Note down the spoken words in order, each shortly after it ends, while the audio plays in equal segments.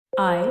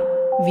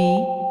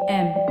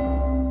IVM.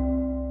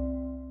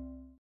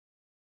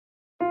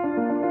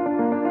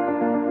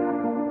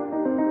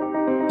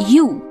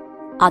 You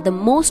are the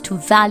most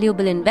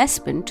valuable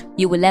investment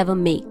you will ever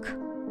make.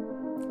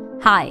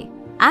 Hi,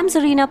 I'm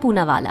Zarina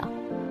Poonawalla,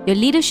 your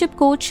leadership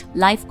coach,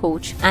 life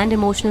coach, and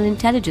emotional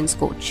intelligence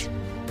coach.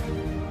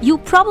 You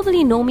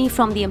probably know me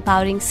from the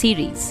Empowering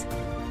series,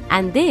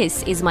 and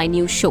this is my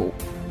new show,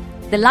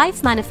 The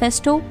Life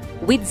Manifesto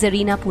with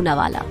Zarina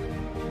Poonawalla.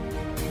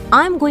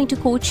 I'm going to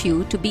coach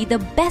you to be the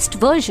best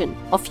version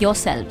of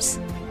yourselves.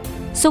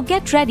 So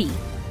get ready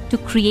to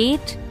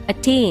create,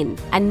 attain,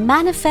 and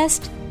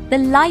manifest the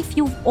life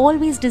you've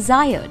always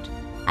desired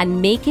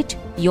and make it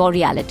your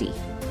reality.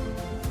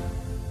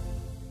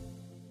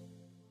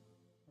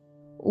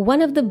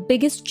 One of the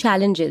biggest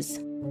challenges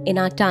in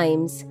our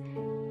times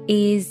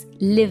is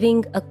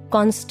living a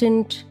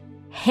constant,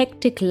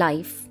 hectic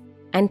life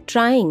and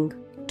trying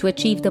to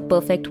achieve the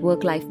perfect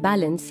work-life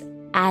balance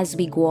as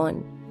we go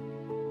on.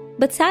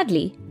 But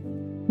sadly,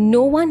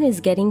 no one is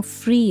getting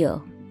freer.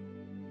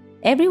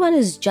 Everyone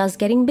is just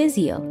getting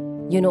busier,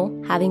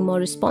 having more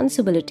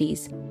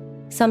responsibilities.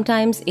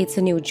 Sometimes it's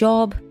a new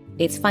job,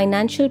 it's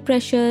financial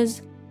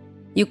pressures.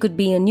 You could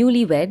be a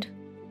newlywed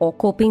or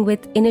coping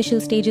with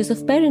initial stages of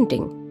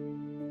parenting.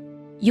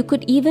 You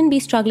could even be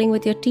struggling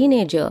with your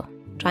teenager,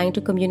 trying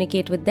to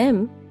communicate with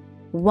them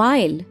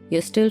while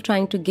you're still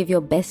trying to give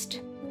your best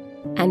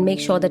and make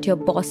sure that your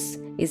boss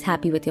is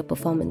happy with your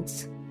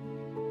performance.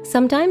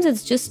 Sometimes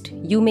it's just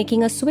you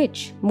making a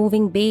switch,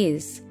 moving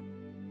base,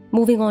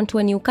 moving on to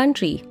a new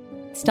country,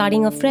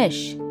 starting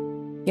afresh,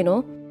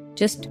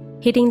 just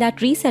hitting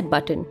that reset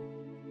button.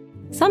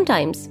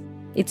 Sometimes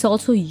it's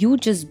also you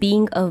just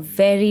being a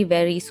very,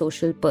 very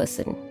social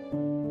person.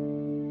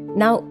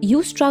 Now,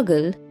 you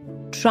struggle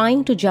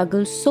trying to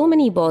juggle so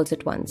many balls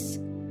at once,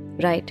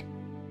 right?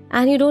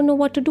 And you don't know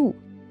what to do.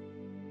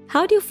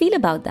 How do you feel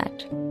about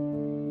that?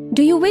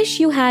 Do you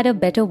wish you had a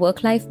better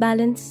work-life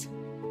balance?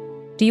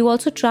 Do you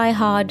also try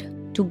hard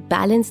to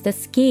balance the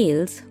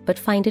scales but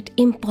find it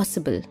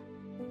impossible?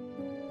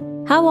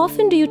 How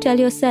often do you tell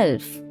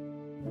yourself,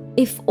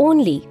 if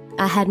only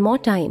I had more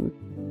time,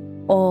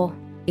 or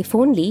if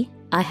only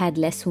I had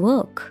less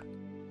work?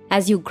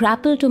 As you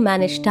grapple to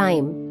manage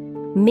time,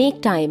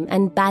 make time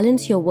and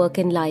balance your work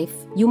and life,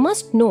 you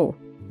must know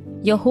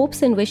your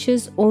hopes and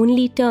wishes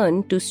only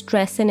turn to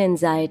stress and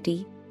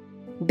anxiety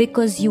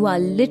because you are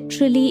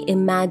literally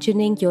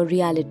imagining your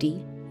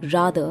reality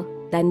rather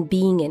than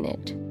being in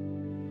it.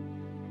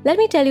 Let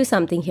me tell you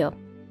something here.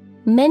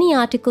 Many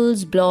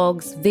articles,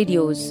 blogs,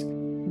 videos,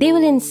 they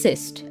will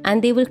insist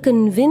and they will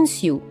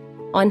convince you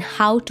on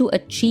how to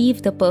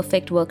achieve the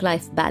perfect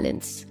work-life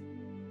balance.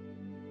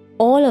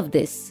 All of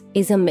this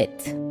is a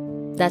myth.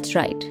 That's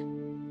right.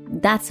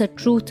 That's a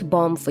truth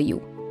bomb for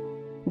you.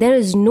 There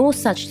is no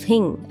such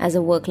thing as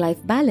a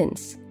work-life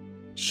balance.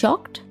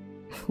 Shocked?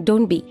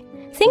 Don't be.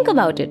 Think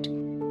about it.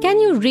 Can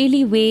you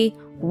really weigh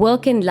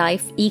work and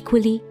life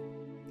equally?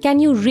 Can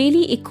you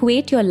really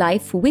equate your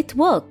life with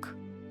work?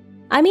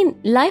 I mean,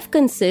 life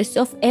consists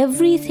of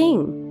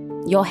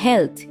everything. Your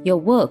health, your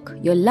work,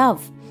 your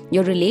love,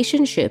 your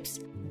relationships,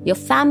 your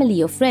family,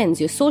 your friends,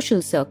 your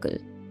social circle,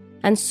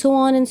 and so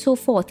on and so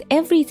forth.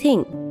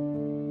 Everything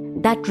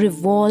that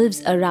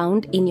revolves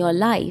around in your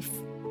life.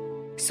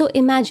 So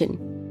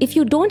imagine, if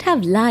you don't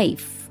have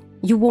life,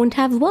 you won't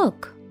have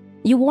work.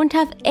 You won't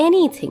have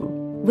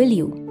anything, will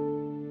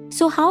you?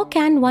 So how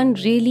can one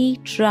really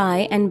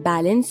try and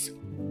balance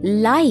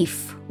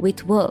life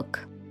with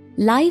work?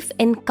 Life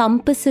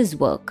encompasses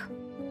work.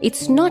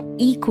 It's not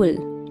equal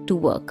to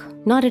work.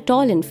 Not at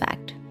all, in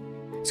fact.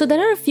 So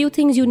there are a few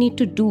things you need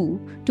to do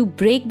to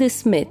break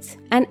this myth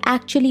and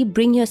actually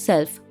bring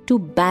yourself to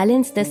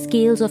balance the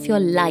scales of your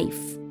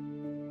life.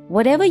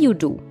 Whatever you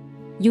do,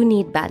 you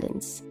need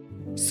balance.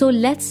 So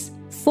let's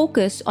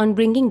focus on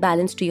bringing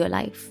balance to your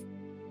life.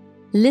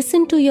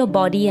 Listen to your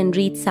body and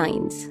read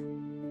signs.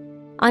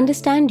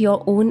 Understand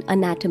your own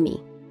anatomy.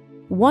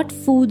 What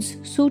foods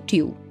suit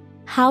you?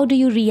 How do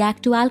you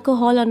react to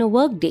alcohol on a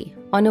workday,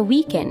 on a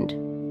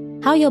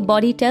weekend? How your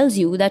body tells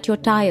you that you're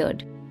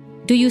tired.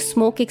 Do you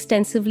smoke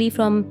extensively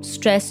from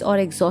stress or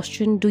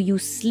exhaustion? Do you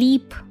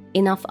sleep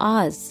enough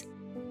hours?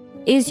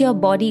 Is your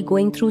body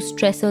going through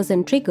stressors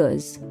and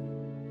triggers?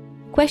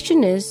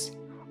 Question is,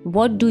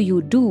 what do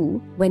you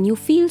do when you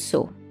feel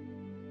so?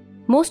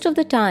 Most of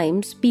the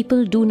times,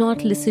 people do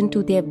not listen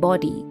to their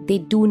body. They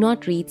do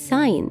not read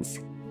signs.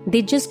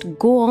 They just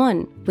go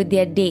on with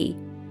their day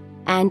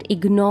and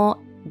ignore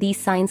these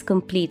signs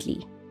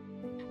completely.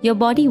 Your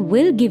body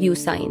will give you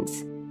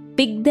signs.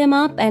 Pick them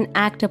up and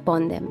act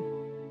upon them.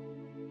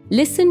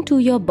 Listen to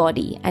your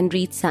body and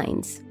read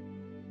signs.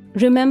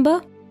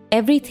 Remember,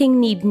 everything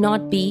need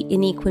not be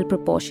in equal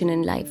proportion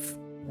in life.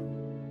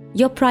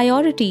 Your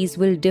priorities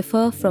will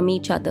differ from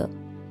each other,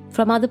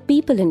 from other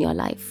people in your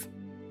life.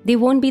 They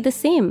won't be the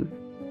same.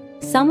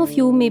 Some of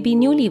you may be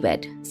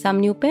newlywed, some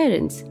new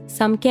parents,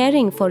 some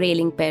caring for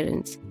ailing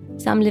parents,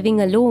 some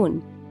living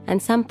alone,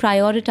 and some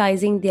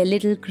prioritizing their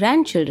little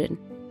grandchildren.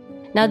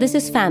 Now this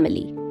is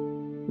family.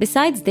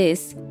 Besides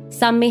this,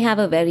 Some may have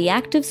a very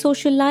active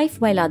social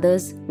life while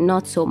others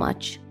not so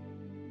much.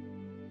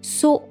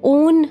 So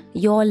own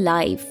your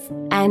life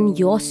and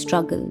your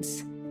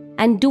struggles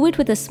and do it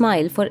with a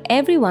smile, for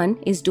everyone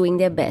is doing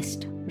their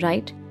best,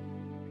 right?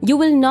 You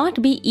will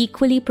not be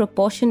equally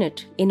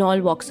proportionate in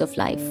all walks of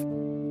life,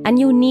 and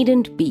you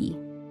needn't be.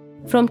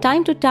 From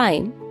time to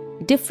time,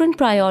 different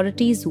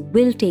priorities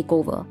will take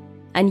over,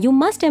 and you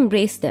must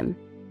embrace them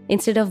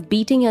instead of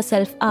beating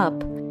yourself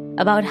up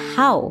about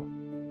how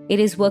it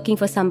is working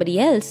for somebody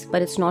else,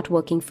 but it's not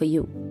working for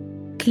you.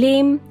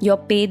 Claim your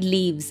paid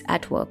leaves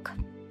at work.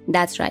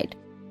 That's right.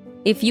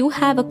 If you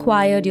have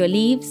acquired your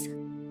leaves,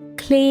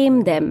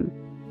 claim them.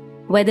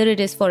 Whether it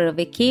is for a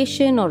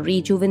vacation or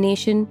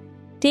rejuvenation,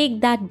 take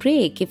that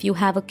break. If you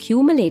have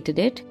accumulated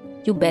it,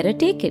 you better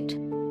take it.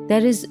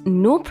 There is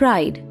no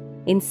pride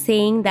in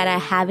saying that I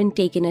haven't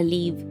taken a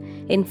leave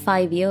in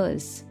 5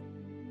 years.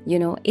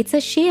 It's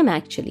a shame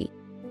actually.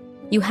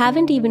 You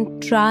haven't even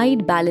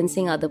tried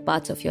balancing other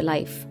parts of your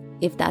life,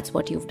 if that's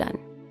what you've done.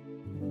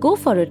 Go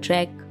for a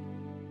trek.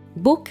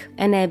 Book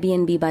an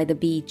Airbnb by the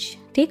beach.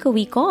 Take a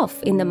week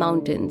off in the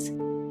mountains.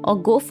 Or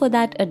go for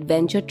that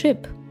adventure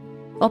trip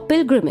or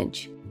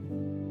pilgrimage.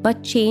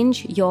 But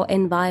change your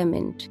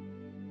environment.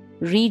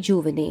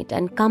 Rejuvenate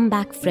and come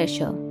back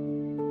fresher.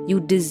 You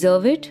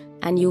deserve it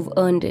and you've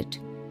earned it.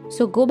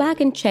 So go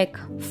back and check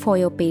for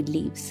your paid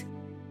leaves.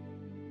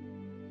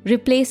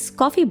 Replace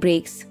coffee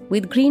breaks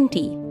with green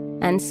tea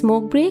and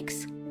smoke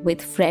breaks with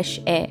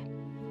fresh air.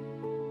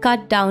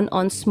 Cut down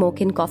on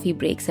smoke and coffee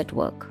breaks at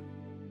work.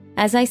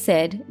 As I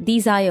said,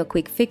 these are your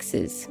quick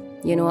fixes,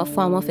 a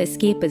form of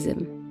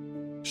escapism.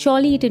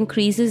 Surely it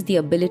increases the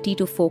ability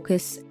to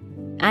focus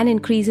and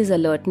increases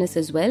alertness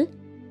as well,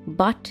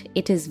 but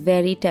it is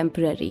very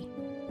temporary.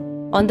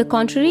 On the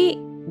contrary,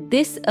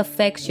 this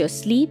affects your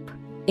sleep,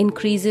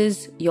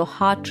 increases your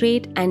heart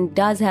rate, and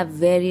does have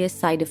various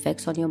side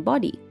effects on your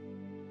body.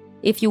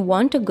 If you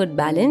want a good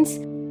balance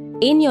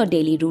in your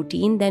daily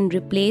routine, then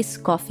replace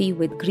coffee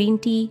with green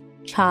tea,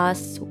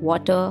 chas,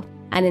 water,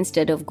 and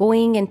instead of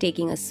going and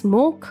taking a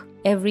smoke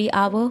every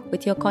hour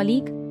with your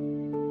colleague,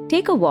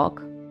 take a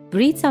walk,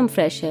 breathe some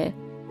fresh air,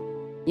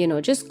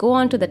 just go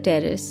onto the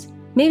terrace,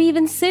 maybe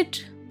even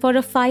sit for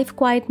a 5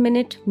 quiet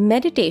minute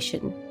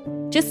meditation.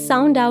 Just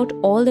sound out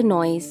all the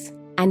noise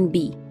and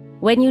be.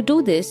 When you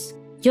do this,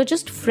 you're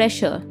just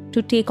fresher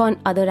to take on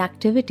other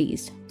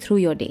activities through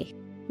your day.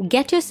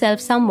 Get yourself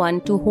someone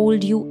to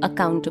hold you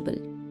accountable.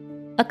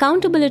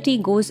 Accountability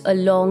goes a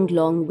long,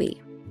 long way.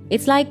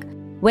 It's like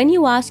when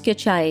you ask your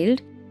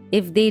child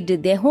if they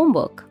did their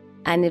homework,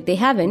 and if they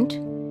haven't,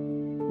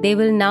 they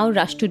will now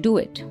rush to do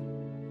it.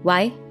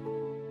 Why?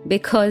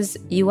 Because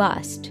you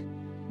asked.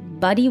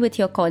 Buddy with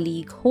your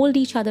colleague, hold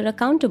each other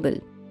accountable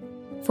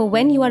for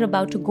when you are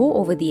about to go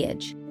over the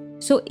edge.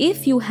 So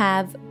if you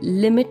have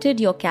limited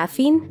your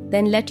caffeine,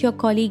 then let your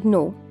colleague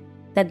know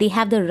that they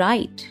have the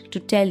right to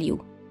tell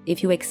you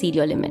if you exceed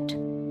your limit.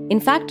 In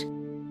fact,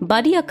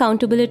 buddy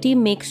accountability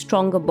makes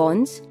stronger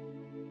bonds,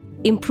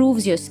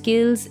 improves your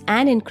skills,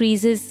 and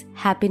increases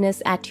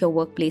happiness at your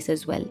workplace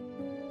as well.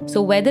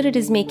 So whether it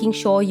is making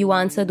sure you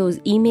answer those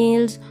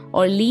emails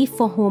or leave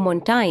for home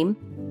on time,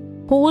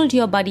 hold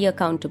your buddy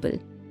accountable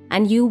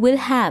and you will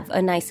have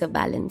a nicer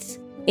balance.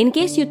 In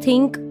case you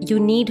think you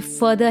need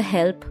further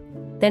help,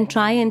 then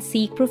try and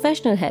seek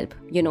professional help,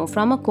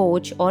 from a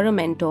coach or a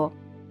mentor.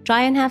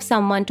 Try and have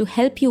someone to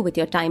help you with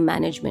your time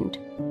management,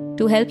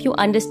 to help you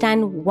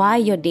understand why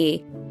your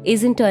day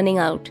isn't turning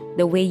out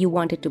the way you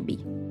want it to be.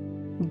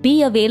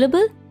 Be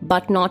available,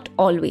 but not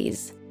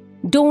always.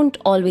 Don't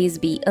always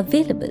be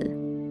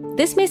available.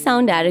 This may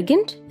sound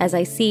arrogant as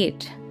I say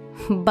it,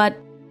 but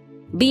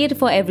be it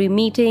for every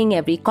meeting,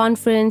 every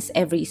conference,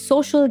 every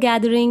social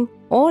gathering,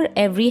 or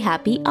every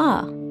happy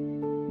hour,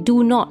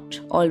 do not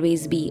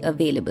always be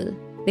available,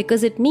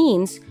 because it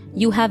means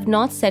you have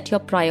not set your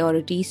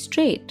priorities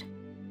straight.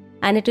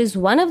 And it is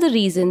one of the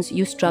reasons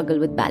you struggle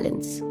with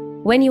balance.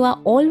 When you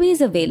are always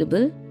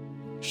available,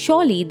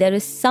 surely there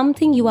is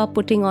something you are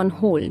putting on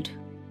hold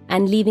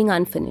and leaving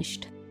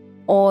unfinished.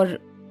 Or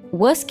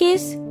worst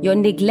case, you're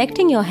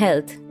neglecting your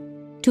health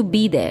to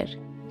be there,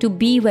 to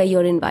be where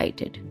you're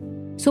invited.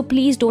 So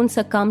please don't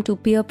succumb to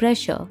peer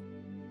pressure.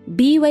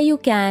 Be where you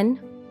can,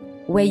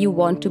 where you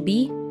want to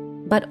be,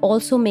 but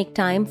also make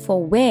time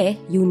for where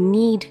you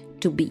need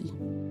to be.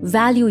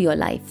 Value your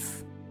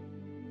life.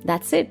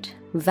 That's it.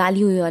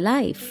 Value your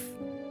life.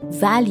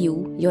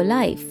 Value your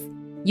life.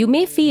 You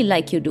may feel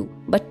like you do,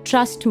 but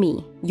trust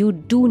me, you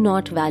do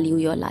not value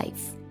your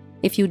life.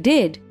 If you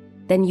did,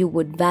 then you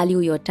would value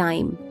your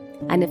time.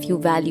 And if you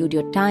valued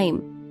your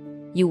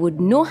time, you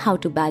would know how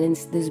to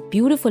balance this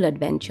beautiful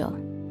adventure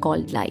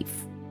called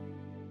life.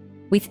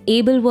 With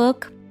able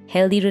work,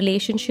 healthy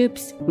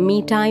relationships,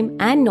 me time,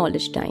 and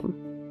knowledge time.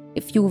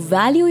 If you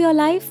value your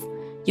life,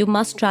 you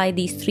must try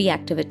these 3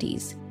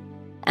 activities.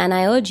 And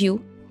I urge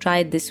you, try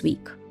it this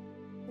week.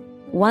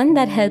 One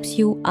that helps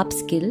you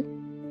upskill,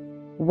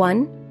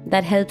 one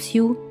that helps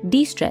you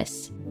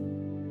de-stress,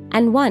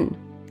 and one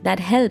that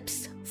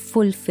helps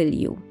fulfill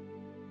you.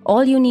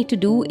 All you need to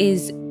do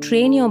is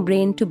train your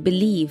brain to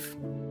believe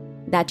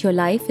that your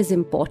life is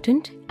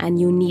important and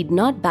you need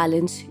not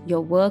balance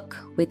your work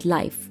with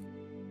life.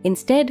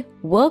 Instead,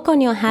 work on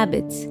your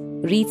habits,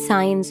 read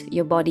signs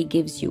your body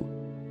gives you,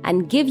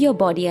 and give your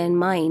body and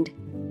mind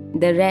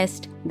the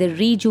rest, the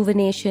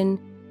rejuvenation,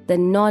 the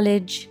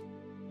knowledge,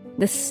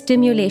 the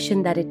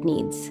stimulation that it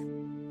needs.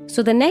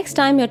 So the next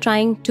time you're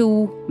trying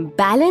to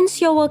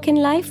balance your work in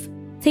life,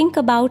 think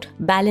about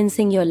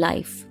balancing your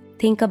life.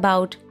 Think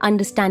about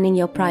understanding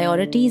your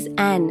priorities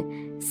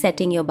and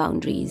setting your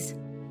boundaries.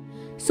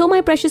 So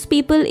my precious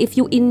people, if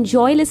you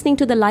enjoy listening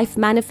to the Life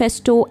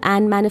Manifesto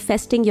and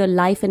manifesting your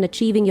life and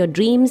achieving your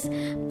dreams,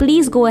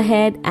 please go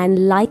ahead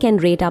and like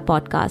and rate our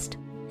podcast.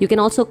 You can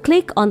also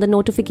click on the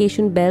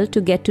notification bell to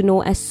get to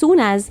know as soon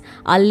as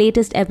our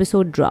latest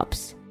episode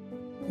drops.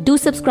 Do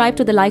subscribe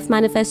to the Life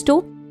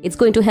Manifesto. It's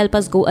going to help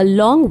us go a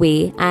long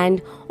way and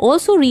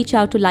also reach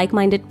out to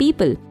like-minded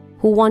people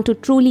who want to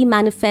truly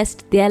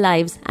manifest their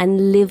lives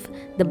and live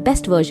the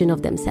best version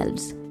of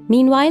themselves.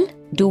 Meanwhile,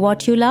 do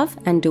what you love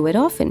and do it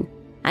often.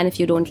 And if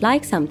you don't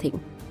like something,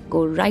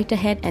 go right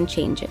ahead and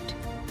change it.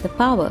 The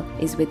power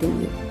is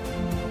within you.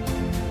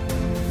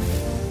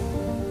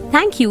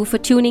 Thank you for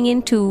tuning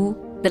in to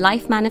the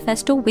Life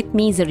Manifesto with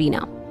me,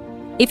 Zarina.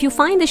 If you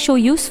find the show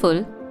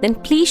useful, then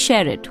please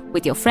share it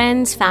with your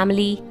friends,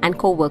 family, and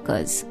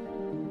co-workers.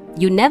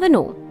 You never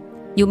know.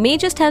 You may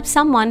just help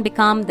someone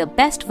become the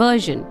best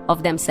version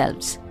of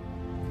themselves.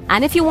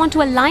 And if you want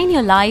to align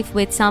your life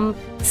with some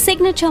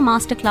signature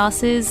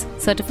masterclasses,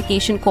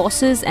 certification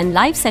courses, and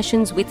live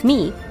sessions with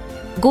me,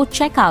 go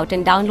check out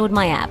and download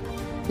my app,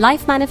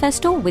 Life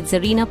Manifesto with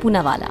Zarina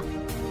Poonawalla,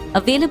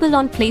 available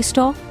on Play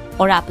Store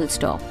or Apple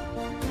Store.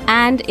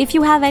 And if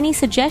you have any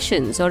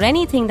suggestions or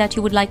anything that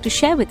you would like to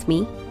share with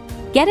me,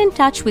 get in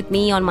touch with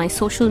me on my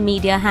social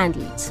media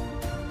handles.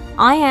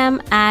 I am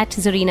at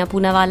Zarina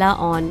Poonawalla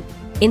on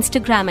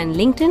Instagram and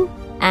LinkedIn,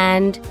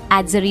 and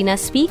at Zarina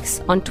Speaks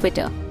on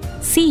Twitter.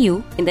 See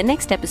you in the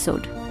next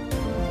episode.